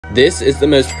This is the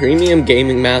most premium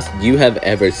gaming mouse you have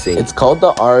ever seen. It's called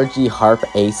the ROG Harp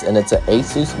Ace, and it's an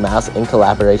Asus mouse in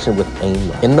collaboration with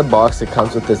Aimless. In the box, it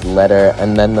comes with this letter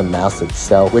and then the mouse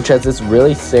itself, which has this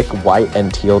really sick white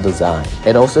and teal design.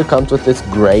 It also comes with this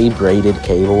gray braided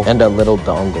cable and a little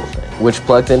dongle thing, which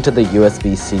plugs into the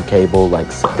USB-C cable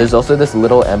like so. There's also this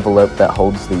little envelope that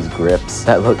holds these grips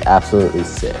that look absolutely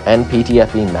sick, and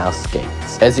PTFE mouse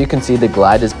skates. As you can see, the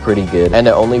glide is pretty good, and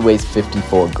it only weighs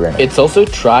 54 grams. It's also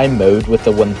tri-mode with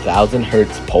a 1000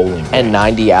 hertz polling rate and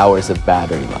 90 hours of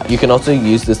battery life. You can also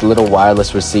use this little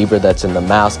wireless receiver that's in the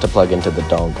mouse to plug into the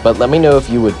dongle. But let me know if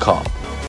you would call.